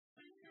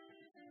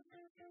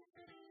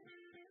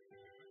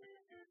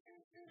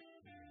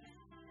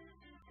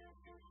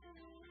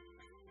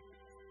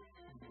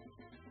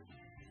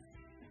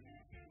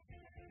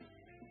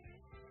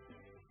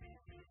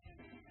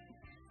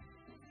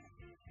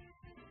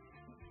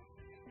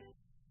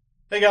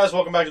Hey guys,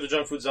 welcome back to the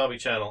Junk Food Zombie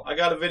channel. I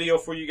got a video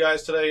for you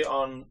guys today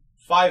on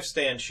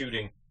 5-stand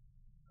shooting.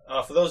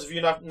 For those of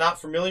you not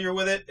familiar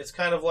with it, it's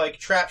kind of like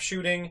trap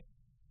shooting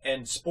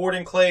and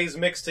sporting clays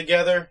mixed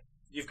together.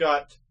 You've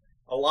got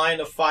a line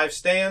of 5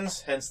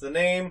 stands, hence the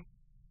name,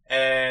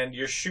 and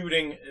you're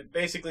shooting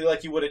basically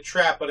like you would at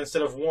trap, but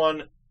instead of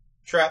one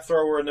trap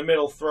thrower in the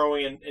middle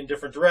throwing in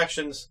different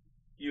directions,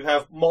 you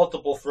have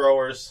multiple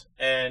throwers,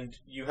 and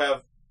you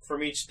have,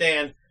 from each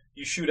stand,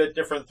 you shoot at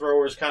different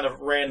throwers kind of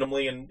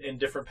randomly in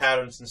different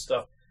patterns and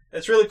stuff.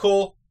 It's really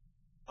cool.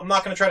 I'm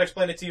not going to try to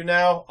explain it to you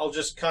now. I'll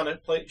just kind of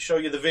show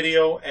you the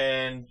video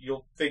and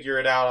you'll figure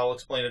it out. I'll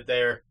explain it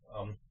there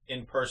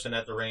in person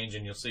at the range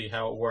and you'll see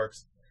how it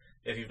works.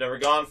 If you've never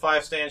gone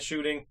 5-stand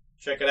shooting,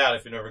 check it out.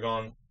 If you've never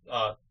gone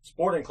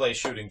sporting clay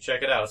shooting,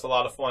 check it out. It's a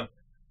lot of fun.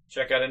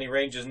 Check out any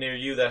ranges near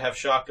you that have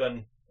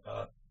shotgun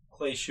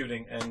clay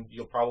shooting and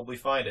you'll probably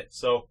find it.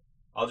 So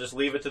I'll just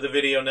leave it to the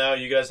video now.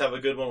 You guys have a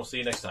good one. We'll see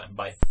you next time.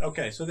 Bye.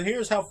 Okay, so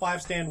here's how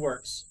 5-stand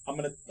works. I'm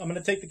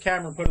gonna take the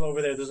camera and put it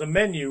over there. There's a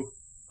menu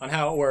on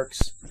how it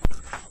works,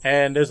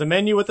 and there's a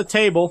menu at the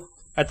table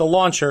at the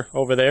launcher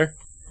over there,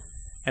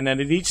 and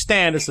then at each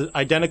stand it's an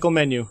identical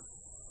menu.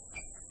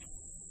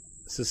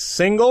 This is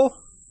single,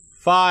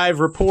 5,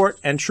 report,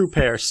 and true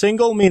pair.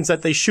 Single means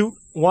that they shoot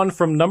one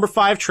from number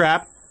 5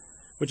 trap,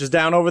 which is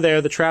down over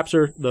there. The traps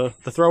are the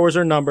throwers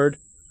are numbered.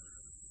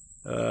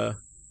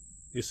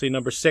 You see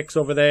number 6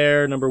 over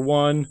there, number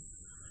 1,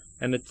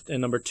 and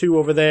number 2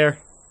 over there.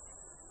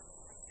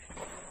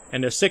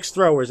 And there's 6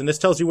 throwers, and this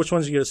tells you which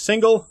ones you get a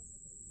single.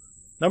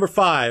 Number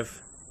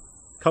 5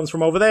 comes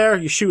from over there,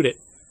 you shoot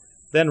it.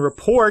 Then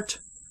report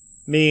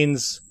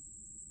means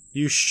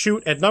you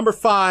shoot at number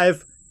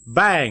 5,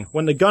 bang.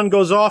 When the gun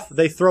goes off,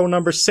 they throw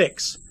number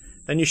 6.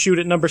 Then you shoot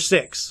at number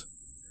 6.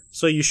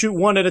 So you shoot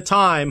one at a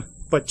time,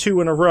 but 2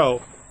 in a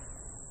row.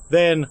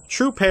 Then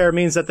true pair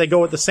means that they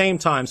go at the same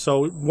time.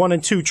 So 1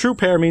 and 2 true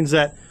pair means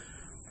that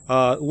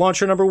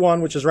launcher number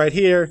 1, which is right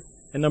here,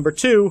 and number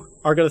 2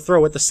 are going to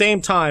throw at the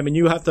same time, and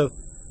you have to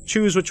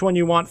choose which one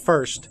you want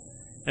first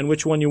and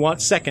which one you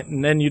want second,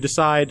 and then you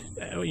decide,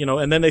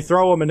 and then they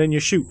throw them, and then you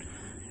shoot.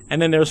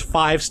 And then there's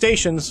 5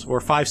 stations, or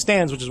 5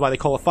 stands, which is why they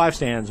call it 5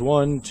 stands.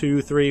 1,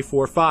 2, 3,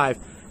 4, 5.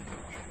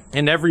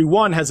 And every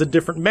one has a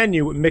different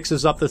menu. It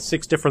mixes up the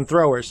 6 different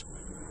throwers.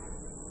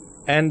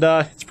 And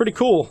it's pretty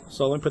cool.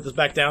 So let me put this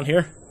back down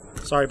here.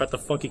 Sorry about the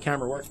funky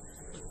camera work.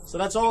 So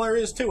that's all there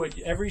is to it.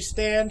 Every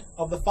stand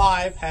of the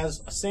 5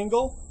 has a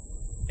single,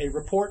 a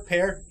report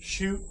pair,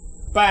 shoot,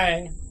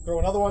 bang, throw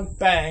another one,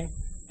 bang,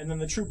 and then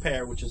the true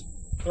pair, which is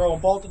throw them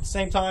both at the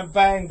same time,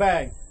 bang,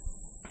 bang.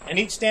 And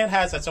each stand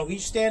has that. So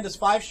each stand is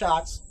 5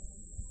 shots.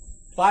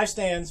 5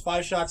 stands,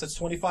 5 shots, that's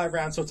 25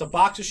 rounds. So it's a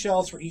box of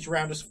shells for each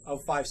round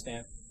of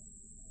 5-stand.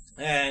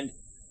 And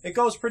it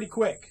goes pretty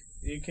quick.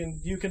 You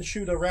can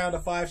shoot a round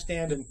of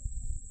 5-stand in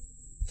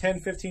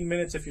 10-15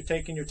 minutes. If you're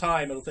taking your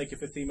time, it'll take you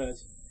 15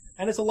 minutes.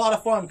 And it's a lot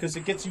of fun because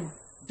it gets you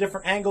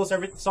different angles.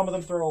 Some of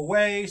them throw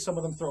away, some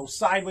of them throw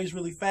sideways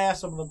really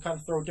fast, some of them kind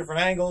of throw different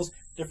angles,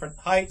 different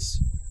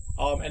heights.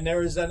 And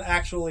there's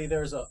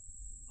a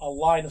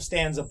line of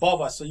stands above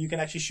us, so you can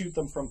actually shoot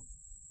them from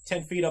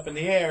 10 feet up in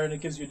the air, and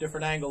it gives you a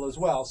different angle as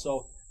well.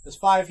 So there's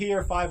 5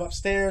 here, 5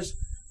 upstairs.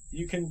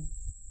 You can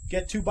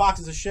get 2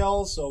 boxes of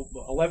shells, so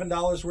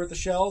 $11 worth of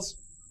shells,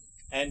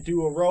 and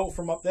do a row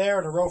from up there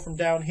and a row from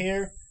down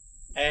here,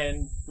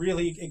 and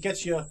really it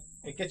gets you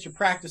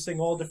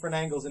practicing all different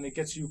angles, and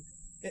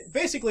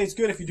basically it's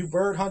good if you do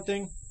bird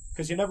hunting,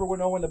 because you never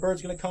know when the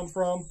bird's going to come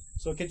from,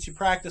 so it gets you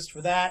practiced for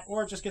that,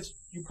 or it just gets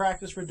you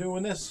practice for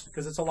doing this,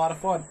 because it's a lot of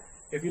fun.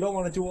 If you don't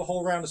want to do a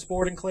whole round of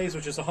sporting clays,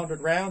 which is 100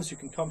 rounds, you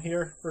can come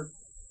here for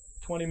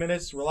 20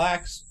 minutes,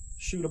 relax,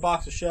 shoot a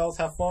box of shells,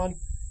 have fun,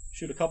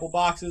 shoot a couple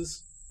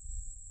boxes.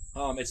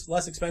 It's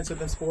less expensive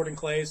than sporting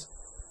clays.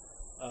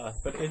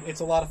 But it's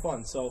a lot of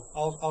fun, so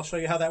I'll show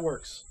you how that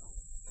works.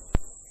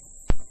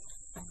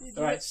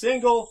 All right,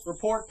 single,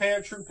 report,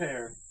 pair, true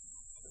pair.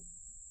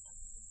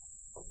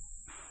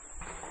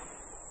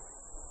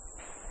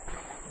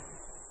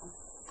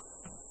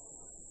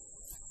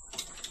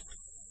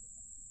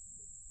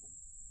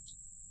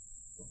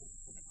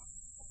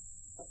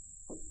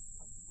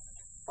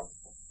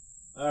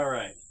 All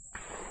right,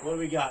 what do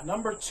we got?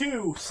 Number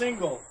 2,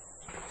 single.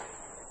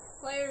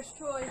 Player's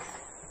choice.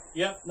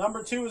 Yep,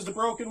 number 2 is the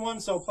broken one,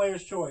 so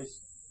player's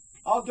choice.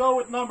 I'll go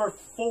with number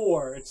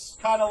 4. It's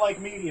kind of like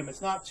medium.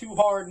 It's not too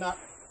hard, not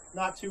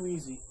too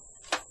easy.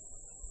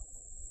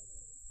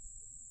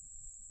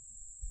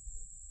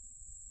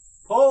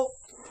 Pull.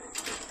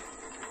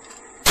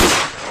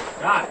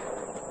 Got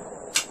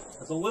it.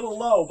 It's a little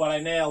low, but I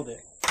nailed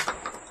it.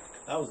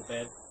 That was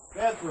a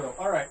bad throw.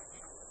 All right.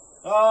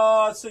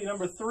 Let's see.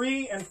 Number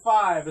 3 and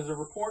 5 is a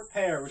report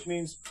pair, which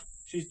means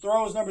she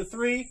throws number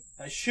 3.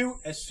 I shoot.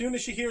 As soon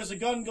as she hears the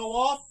gun go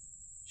off,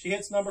 she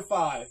hits number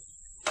 5.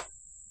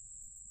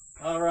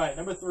 All right,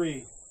 number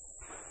 3.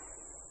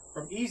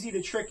 From easy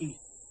to tricky.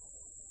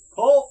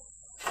 Pull.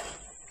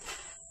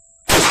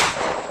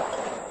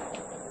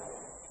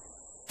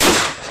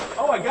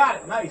 Oh, I got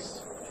it.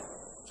 Nice.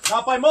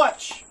 Not by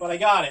much, but I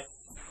got it.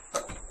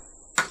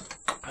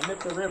 I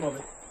nipped the rim of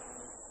it.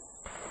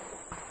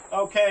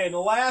 Okay, and the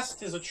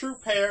last is a true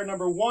pair,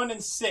 number 1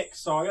 and 6.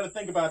 So I got to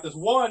think about this.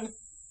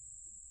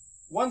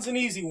 One's an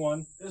easy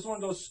one. This one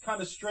goes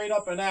kind of straight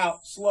up and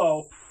out,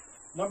 slow.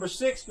 Number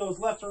 6 goes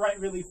left to right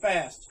really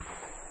fast.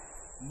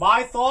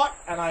 My thought,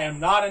 and I am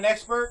not an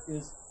expert,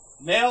 is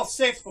nail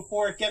 6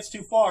 before it gets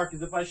too far.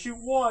 Because if I shoot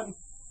 1,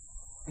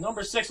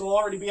 number 6 will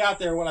already be out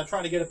there when I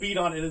try to get a beat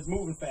on it. It's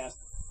moving fast.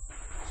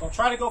 So I'll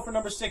try to go for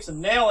number 6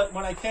 and nail it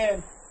when I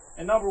can.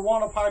 And number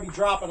 1 will probably be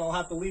dropping. I'll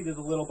have to lead it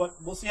a little, but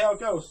we'll see how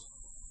it goes.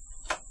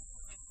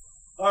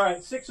 All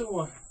right, 6 and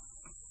 1.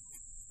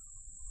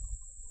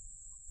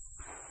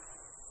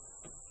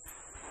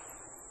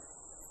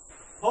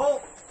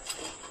 Pull.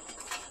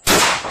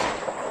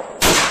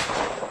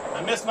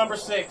 I missed number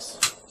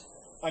 6.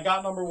 I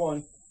got number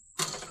 1.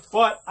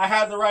 But I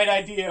had the right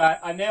idea.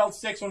 I nailed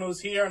 6 when it was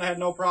here, and I had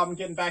no problem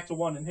getting back to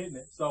 1 and hitting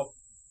it. So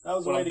that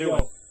was the way to go.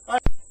 All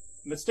right,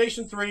 I'm at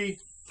station 3.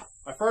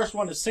 My first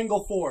one is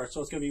single 4,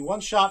 so it's going to be 1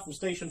 shot from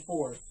station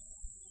 4.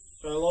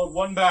 So I load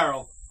 1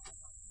 barrel.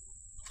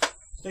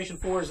 Station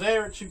 4 is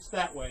there, it shoots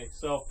that way,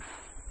 so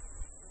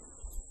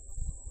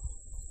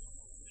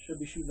should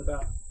be shooting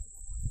about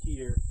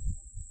here.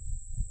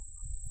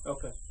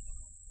 Okay.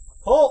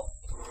 Pull!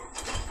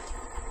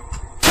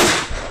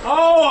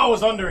 Oh, I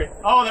was under it.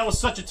 Oh, that was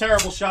such a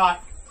terrible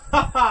shot.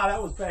 Haha,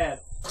 that was bad.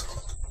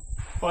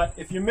 But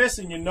if you miss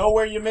and you know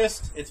where you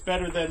missed, it's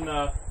better than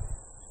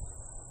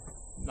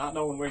not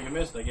knowing where you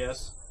missed, I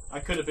guess.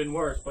 I could have been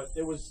worse, but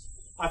it was,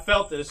 I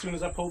felt it as soon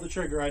as I pulled the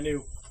trigger, I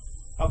knew.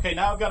 Okay,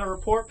 now I've got a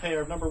report pair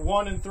of number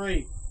 1 and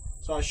 3.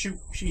 So I shoot,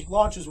 she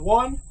launches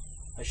 1,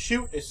 I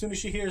shoot as soon as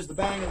she hears the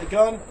bang of the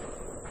gun,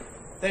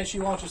 then she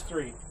launches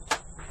 3.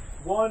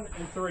 1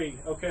 and 3,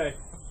 okay.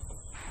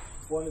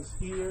 1 is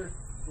here,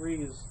 3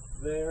 is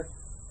there.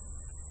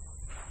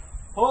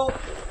 Pull.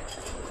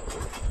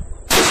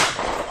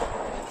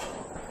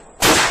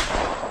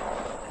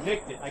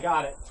 Nicked it, I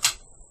got it.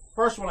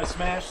 First one I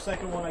smashed,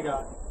 second one I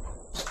got.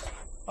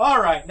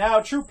 Alright, now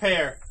true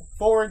pair,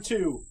 4 and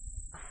 2.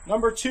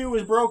 Number 2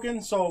 is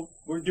broken, so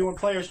we're doing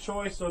player's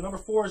choice. So number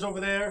 4 is over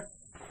there.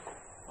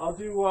 I'll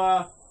do,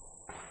 let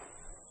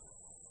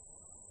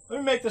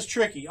me make this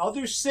tricky. I'll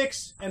do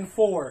 6 and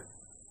 4.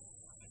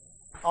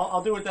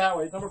 I'll do it that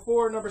way. Number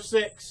 4 and number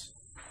 6.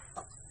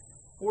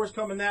 4 is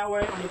coming that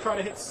way. I'm going to try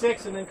to hit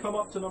 6 and then come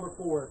up to number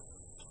 4.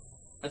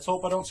 Let's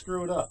hope I don't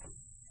screw it up.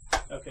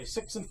 Okay,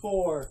 6 and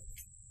 4.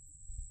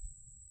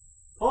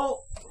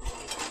 Pull.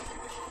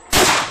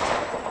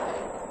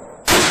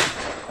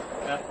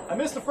 I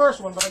missed the first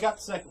one, but I got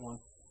the second one.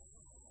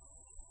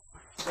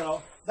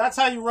 So, that's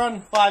how you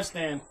run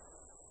 5-stand.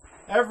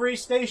 Every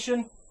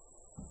station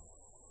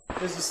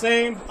is the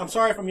same. I'm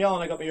sorry if I'm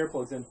yelling, I got my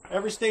earplugs in.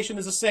 Every station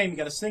is the same. You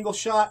got a single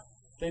shot,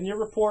 then your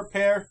report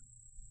pair,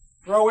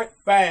 throw it,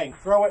 bang,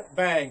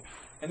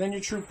 and then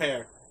your true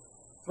pair.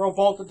 Throw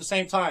both at the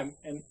same time,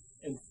 and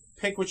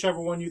pick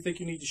whichever one you think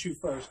you need to shoot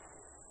first.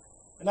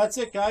 And that's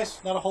it, guys.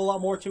 Not a whole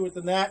lot more to it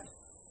than that.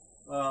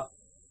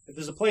 If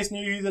there's a place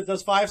near you that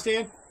does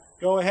 5-stand,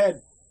 go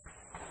ahead.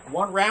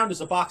 1 round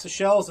is a box of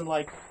shells, and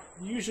like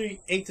usually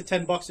 $8 to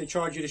 $10 they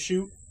charge you to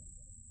shoot.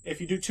 If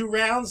you do 2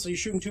 rounds, so you're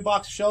shooting 2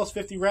 boxes of shells,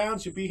 50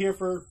 rounds, you'll be here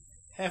for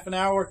half an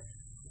hour.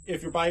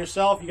 If you're by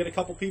yourself, you get a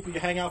couple people, you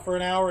hang out for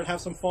an hour and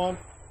have some fun.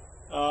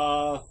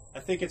 I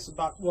think it's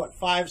about, what,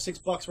 $5,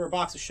 $6 for a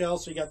box of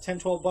shells, so you got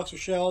 $10, $12 for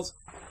shells,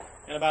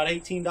 and about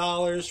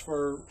 $18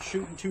 for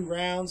shooting 2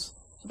 rounds.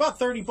 It's about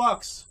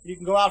 $30. You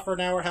can go out for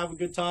an hour, have a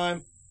good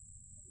time.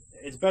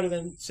 It's better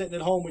than sitting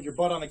at home with your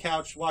butt on the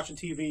couch watching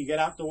TV. You get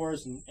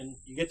outdoors and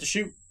you get to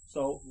shoot.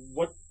 So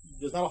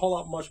there's not a whole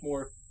lot much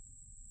more.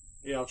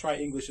 Yeah, I'll try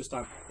English this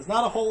time. There's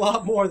not a whole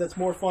lot more that's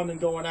more fun than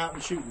going out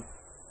and shooting.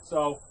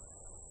 So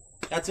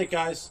that's it,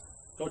 guys.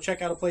 Go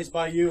check out a place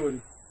by you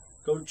and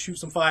go shoot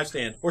some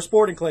 5-stand. Or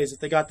sporting clays if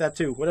they got that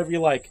too. Whatever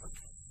you like.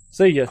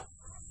 See ya.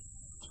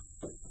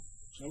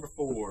 Number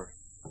 4.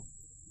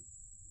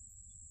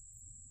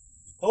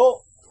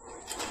 Oh!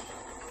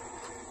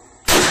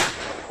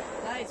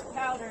 Nice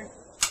powder.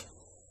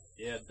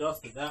 Yeah,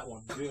 dusted that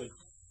one. Good.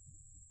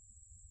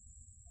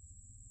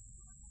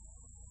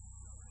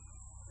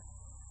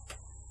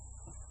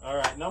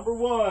 Alright, number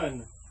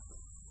 1.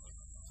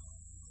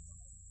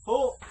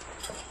 Pull.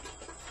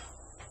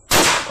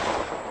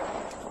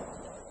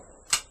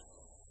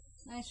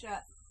 Nice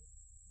shot.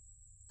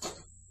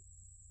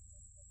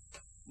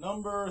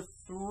 Number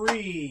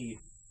 3.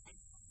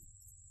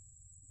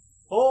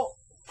 Pull.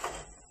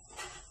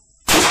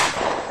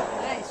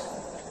 Nice.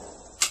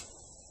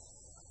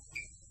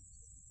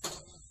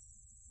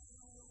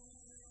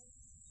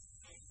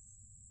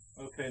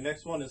 Okay,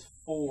 next one is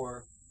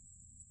 4.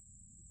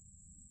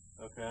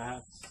 Okay,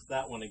 that's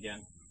that one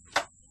again.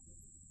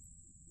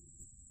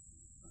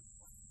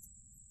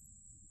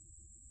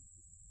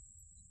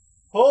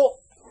 Pull.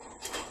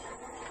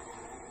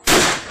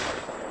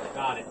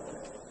 Got it.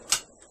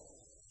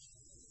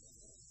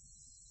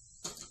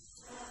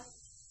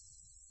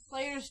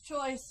 Player's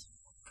choice.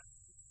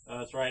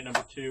 That's right,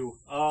 number 2.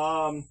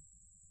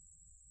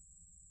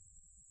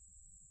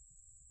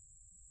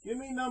 Give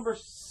me number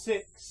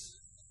 6.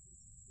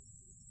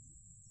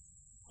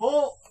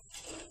 Pull.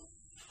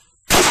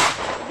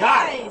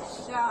 Got it.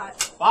 Nice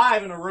shot.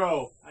 5 in a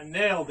row. I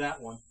nailed that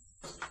one.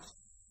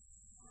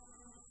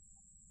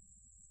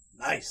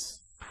 Nice.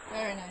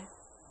 Very nice.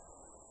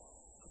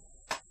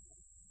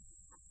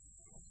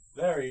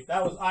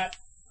 That was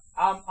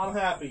I'm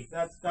happy.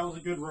 That was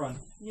a good run.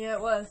 Yeah,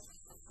 it was.